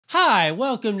Hi,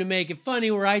 welcome to Make It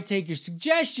Funny, where I take your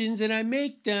suggestions and I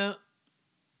make them...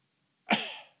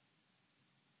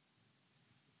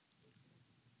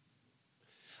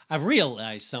 I've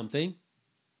realized something.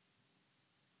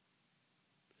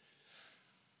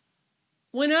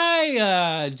 When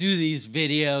I do these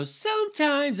videos,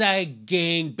 sometimes I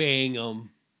gangbang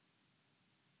them.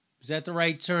 Is that the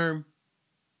right term?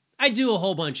 I do a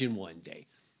whole bunch in one day.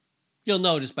 You'll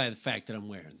notice by the fact that I'm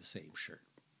wearing the same shirt.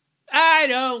 I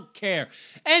don't care.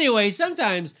 Anyway,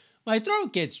 sometimes my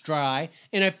throat gets dry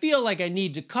and I feel like I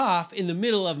need to cough in the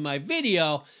middle of my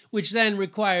video, which then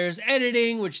requires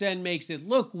editing, which then makes it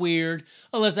look weird,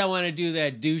 unless I want to do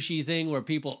that douchey thing where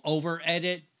people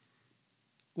over-edit,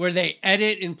 where they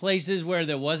edit in places where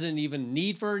there wasn't even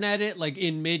need for an edit, like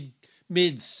in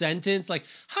mid-sentence, like,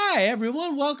 "Hi,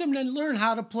 everyone, welcome to learn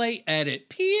how to play edit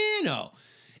piano."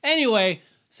 Anyway,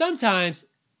 sometimes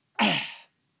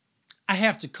I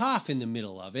have to cough in the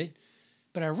middle of it,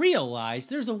 but I realized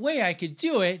there's a way I could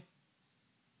do it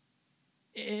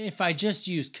if I just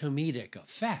use comedic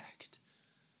effect.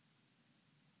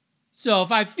 So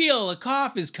if I feel a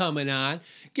cough is coming on,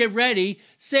 get ready,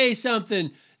 say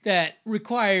something that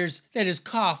is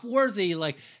cough worthy,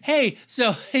 like, hey,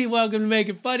 welcome to Make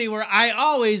It Funny, where I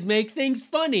always make things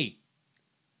funny.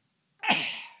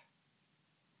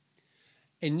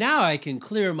 And now I can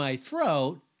clear my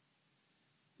throat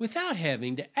without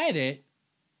having to edit,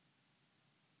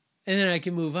 and then I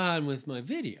can move on with my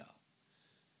video.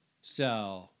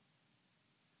 So,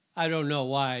 I don't know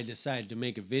why I decided to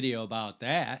make a video about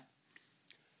that.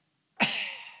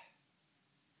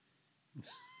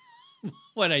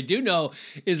 What I do know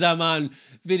is I'm on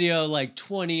video like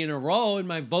 20 in a row and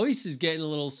my voice is getting a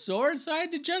little sore, so I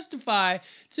had to justify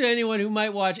to anyone who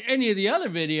might watch any of the other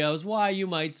videos why you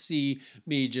might see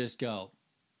me just go.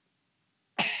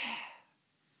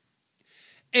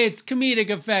 It's comedic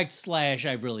effect /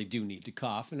 I really do need to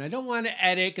cough, and I don't want to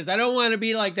edit because I don't want to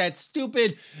be like that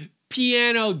stupid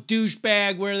piano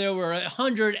douchebag where there were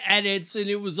 100 edits and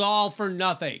it was all for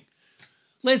nothing.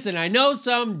 Listen, I know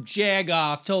some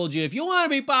jagoff told you if you want to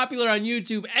be popular on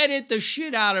YouTube, edit the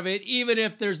shit out of it even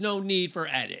if there's no need for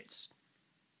edits.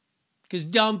 Because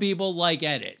dumb people like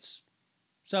edits.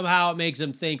 Somehow it makes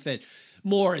them think that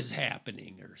more is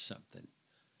happening or something.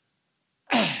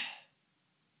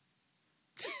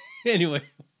 Anyway,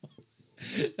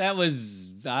 that was,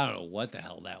 I don't know what the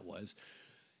hell that was.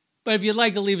 But if you'd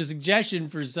like to leave a suggestion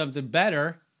for something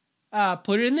better,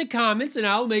 put it in the comments and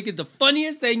I'll make it the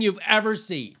funniest thing you've ever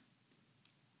seen.